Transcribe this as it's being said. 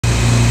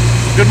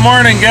Good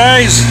morning,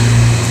 guys.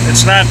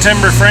 It's not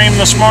timber frame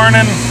this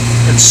morning.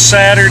 It's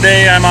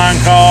Saturday. I'm on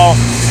call.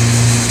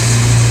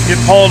 Get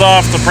pulled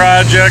off the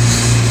project.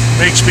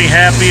 Makes me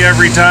happy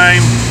every time.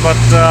 But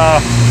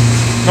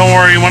don't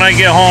worry, when I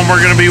get home,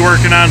 we're going to be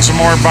working on some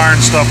more barn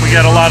stuff. We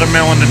got a lot of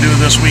milling to do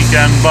this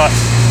weekend. But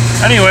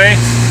anyway,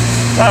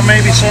 thought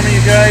maybe some of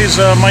you guys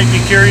might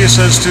be curious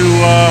as to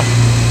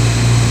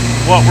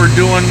what we're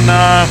doing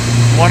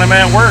when I'm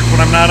at work,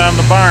 when I'm not on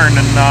the barn.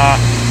 And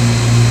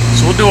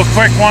so we'll do a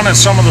quick one at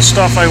some of the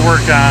stuff I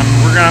work on.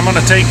 I'm going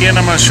to I'm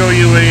going to show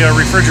you a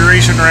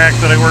refrigeration rack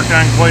that I work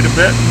on quite a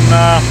bit. And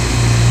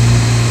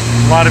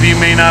a lot of you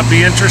may not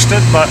be interested,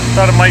 but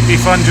thought it might be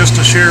fun just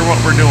to share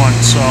what we're doing.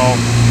 So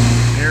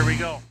here we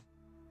go.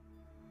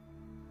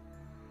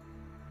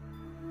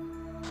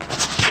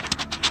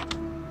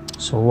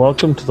 So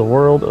welcome to the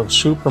world of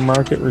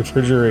supermarket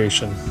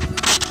refrigeration.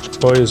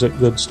 Boy, is it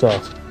good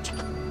stuff.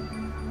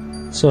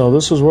 So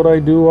this is what I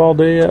do all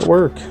day at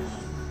work.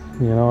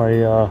 You know,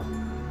 I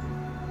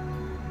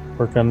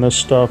work on this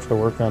stuff. I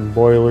work on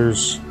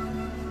boilers,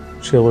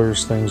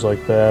 chillers, things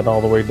like that,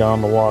 all the way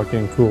down to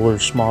walk-in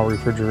coolers, small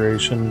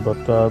refrigeration.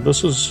 But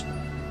this is,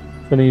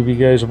 if any of you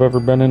guys have ever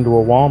been into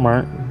a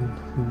Walmart,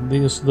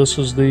 this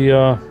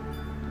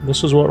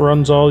is what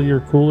runs all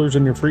your coolers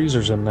and your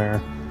freezers in there.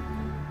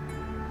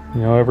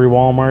 You know, every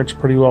Walmart's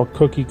pretty well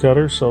cookie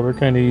cutter, so they're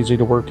kind of easy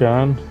to work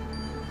on.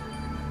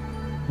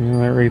 You know,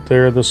 that right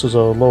there, this is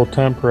a low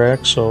temp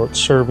rack, so it's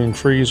serving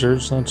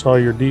freezers. That's all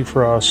your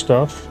defrost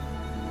stuff.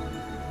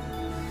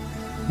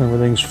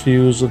 Everything's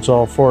fused. It's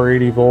all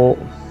 480 volt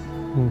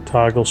and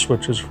toggle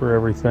switches for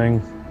everything.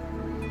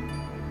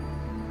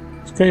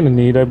 It's kind of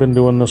neat. I've been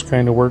doing this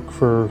kind of work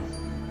for,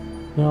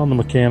 well, the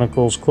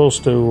mechanicals, close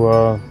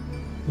to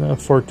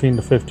 14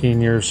 to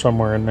 15 years,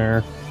 somewhere in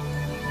there,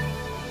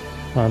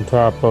 on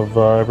top of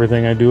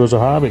everything I do as a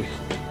hobby.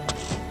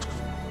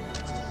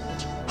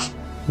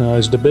 Now, I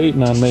was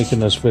debating on making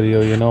this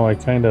video. You know, I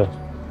kind of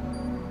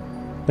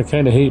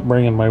hate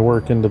bringing my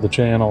work into the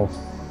channel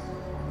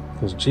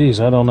because, geez,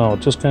 I don't know,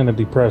 it just kind of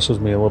depresses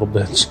me a little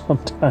bit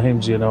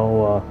sometimes. You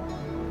know,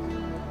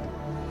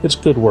 it's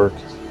good work.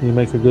 You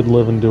make a good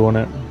living doing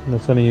it. And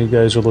if any of you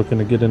guys are looking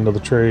to get into the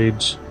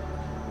trades,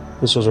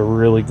 this is a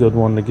really good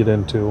one to get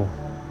into.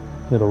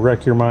 It'll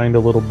wreck your mind a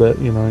little bit.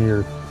 You know,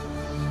 you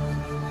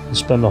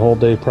spend the whole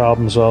day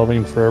problem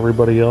solving for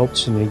everybody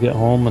else, and you get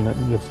home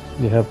and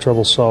you have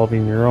trouble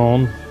solving your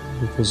own,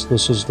 because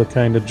this is the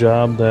kind of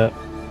job that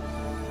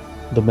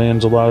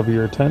demands a lot of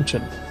your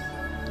attention.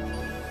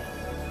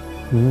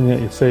 You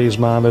got your phase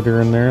monitor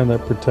in there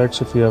that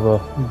protects if you have a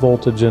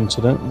voltage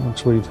incident,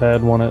 which we've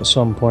had one at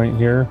some point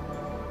here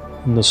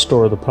in the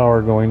store. The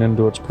power going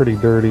into it's pretty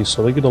dirty,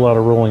 so they get a lot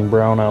of rolling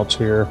brownouts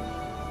here.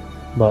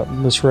 But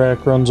this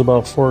rack runs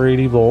about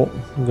 480 volt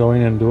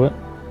going into it.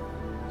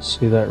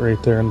 See that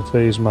right there in the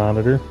phase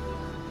monitor,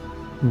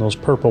 and those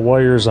purple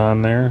wires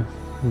on there,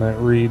 and that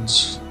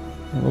reads,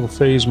 that little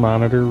phase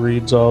monitor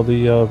reads all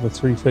the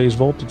three-phase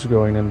voltage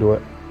going into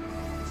it.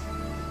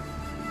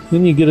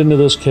 Then you get into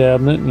this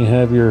cabinet and you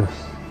have your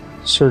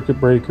circuit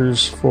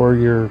breakers for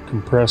your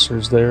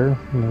compressors there,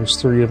 and there's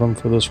 3 of them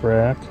for this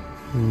rack,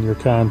 and your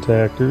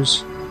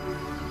contactors.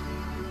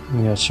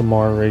 And you have some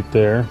more right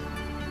there,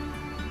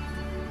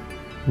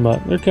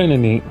 but they're kind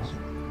of neat.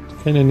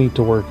 It's kind of neat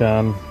to work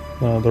on.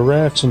 The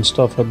racks and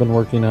stuff I've been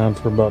working on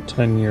for about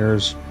 10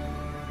 years.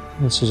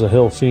 This is a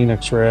Hill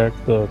Phoenix rack.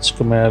 The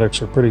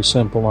schematics are pretty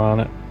simple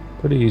on it.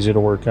 Pretty easy to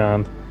work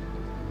on.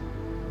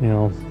 You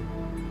know,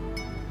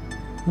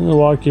 I'll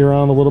walk you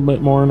around a little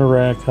bit more in the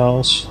rack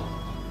house.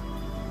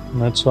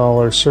 And that's all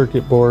our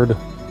circuit board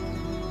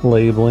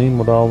labeling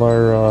with all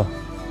our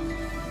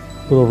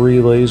little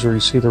relays where you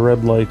see the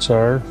red lights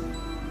are.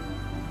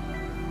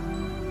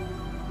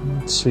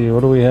 Let's see, what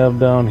do we have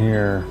down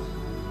here?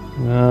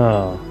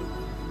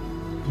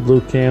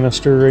 Blue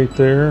canister right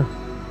there.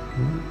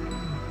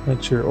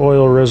 That's your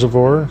oil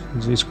reservoir.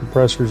 These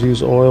compressors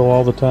use oil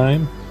all the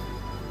time.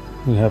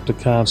 You have to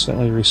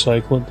constantly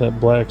recycle it. That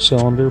black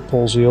cylinder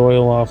pulls the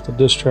oil off the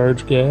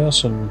discharge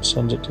gas and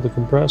sends it to the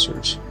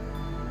compressors.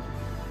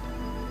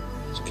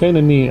 It's kind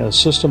of neat. A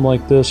system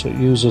like this, it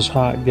uses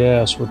hot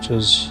gas, which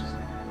is,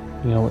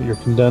 you know, what your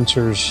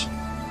condensers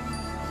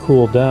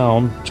cool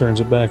down,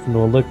 turns it back into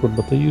a liquid,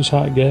 but they use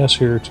hot gas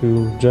here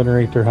to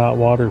generate their hot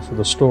water for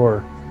the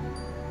store.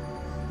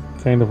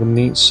 Kind of a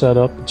neat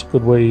setup. It's a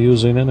good way of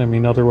using it. I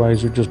mean,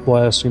 otherwise you're just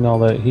blasting all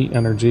that heat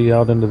energy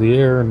out into the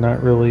air and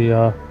not really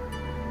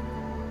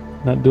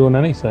not doing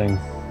anything.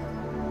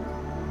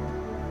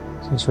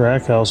 This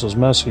rack house is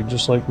messy,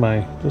 just like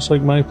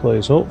my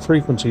place. Oh,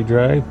 frequency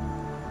drive.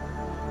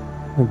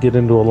 I get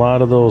into a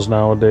lot of those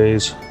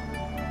nowadays.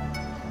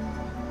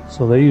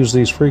 So they use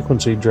these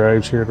frequency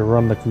drives here to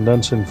run the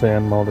condensing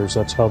fan motors.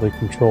 That's how they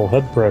control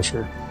head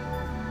pressure.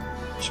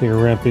 So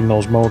you're ramping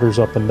those motors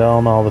up and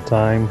down all the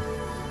time.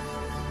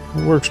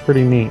 It works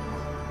pretty neat.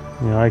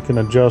 You know, I can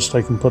adjust,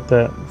 I can put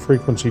that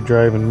frequency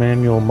drive in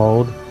manual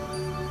mode,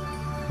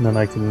 and then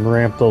I can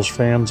ramp those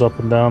fans up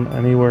and down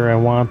anywhere I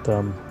want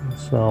them.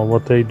 So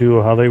what they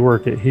do, how they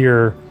work it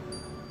here,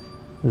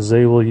 is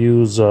they'll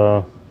use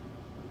a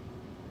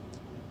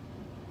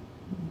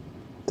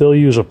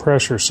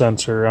pressure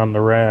sensor on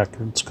the rack.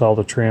 It's called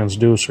a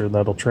transducer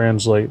that'll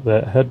translate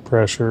that head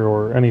pressure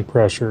or any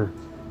pressure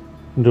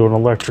into an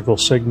electrical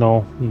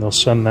signal, and they'll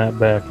send that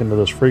back into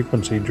this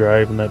frequency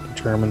drive, and that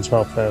determines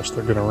how fast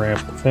they're going to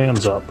ramp the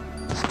fans up.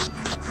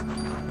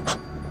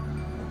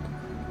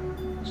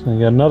 So you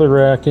got another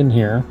rack in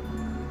here.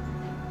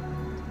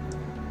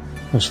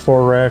 There's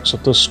 4 racks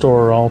at this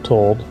store all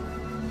told.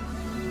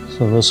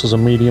 So this is a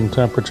medium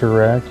temperature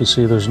rack. You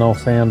see there's no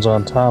fans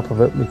on top of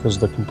it because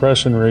the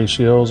compression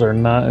ratios are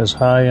not as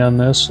high on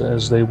this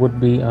as they would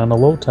be on a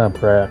low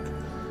temp rack.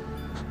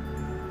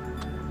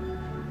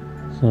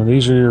 So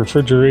these are your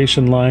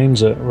refrigeration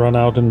lines that run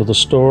out into the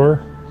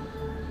store.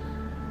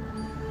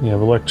 You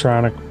have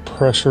electronic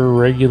pressure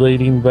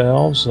regulating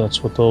valves.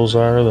 That's what those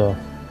are.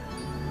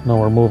 No,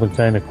 we're moving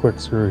kind of quick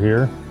through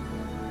here.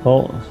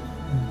 Oh,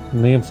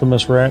 and the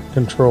infamous rack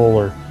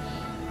controller.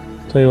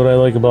 Tell you what I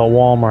like about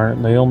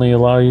Walmart. They only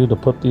allow you to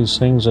put these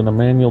things in a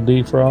manual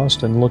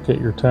defrost and look at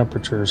your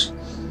temperatures.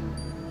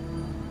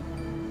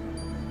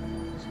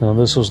 So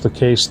this was the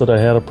case that I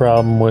had a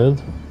problem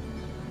with.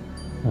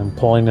 I'm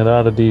pulling it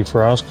out of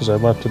defrost because I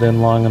left it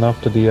in long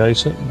enough to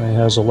de-ice it. And it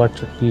has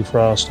electric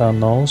defrost on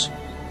those.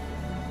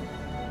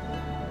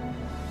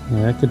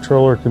 And that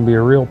controller can be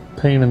a real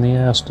pain in the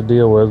ass to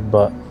deal with,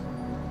 but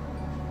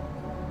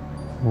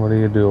what do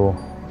you do?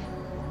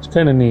 It's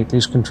kind of neat,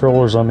 these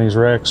controllers on these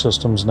rack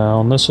systems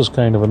now, and this is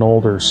kind of an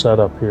older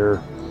setup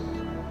here.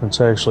 It's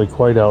actually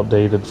quite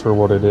outdated for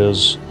what it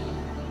is,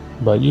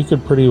 but you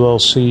could pretty well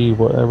see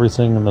what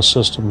everything in the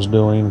system's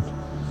doing.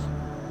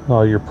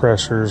 All your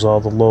pressures, all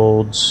the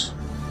loads,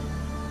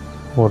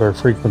 what our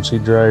frequency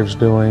drive's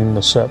doing,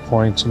 the set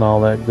points and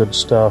all that good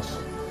stuff.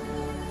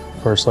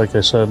 Of course, like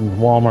I said,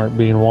 Walmart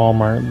being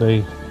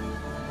Walmart,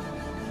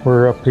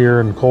 we're up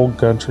here in cold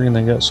country and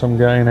they got some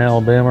guy in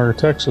Alabama or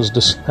Texas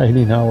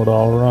deciding how it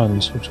all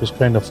runs, which is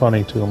kind of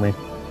funny to me.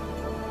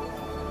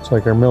 It's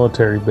like our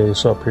military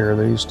base up here.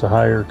 They used to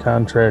hire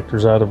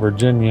contractors out of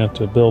Virginia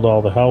to build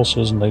all the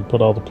houses, and they'd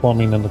put all the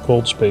plumbing in the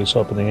cold space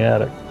up in the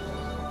attic.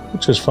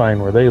 Which is fine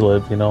where they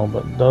live, you know,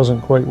 but it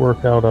doesn't quite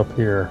work out up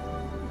here.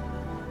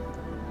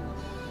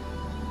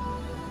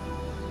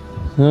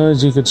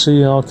 As you can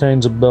see, all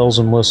kinds of bells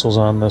and whistles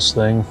on this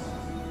thing.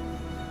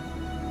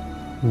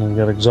 And you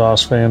got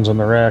exhaust fans in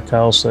the rack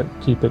house that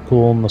keep it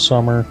cool in the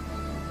summer.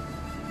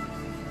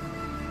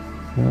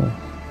 Yeah.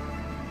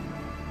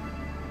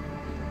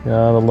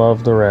 Gotta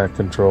love the rack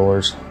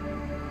controllers.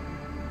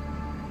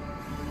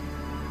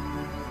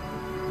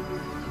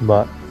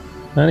 But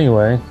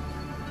anyway,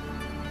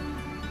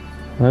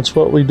 that's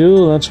what we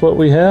do, that's what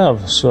we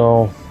have.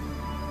 So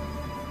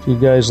if you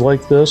guys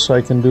like this,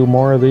 I can do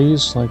more of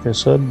these. Like I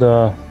said,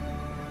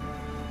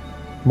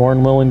 more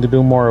than willing to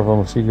do more of them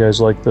if you guys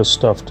like this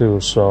stuff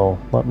too. So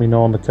let me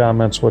know in the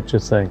comments what you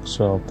think.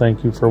 So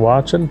thank you for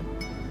watching.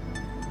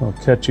 I'll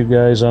catch you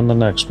guys on the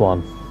next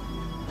one.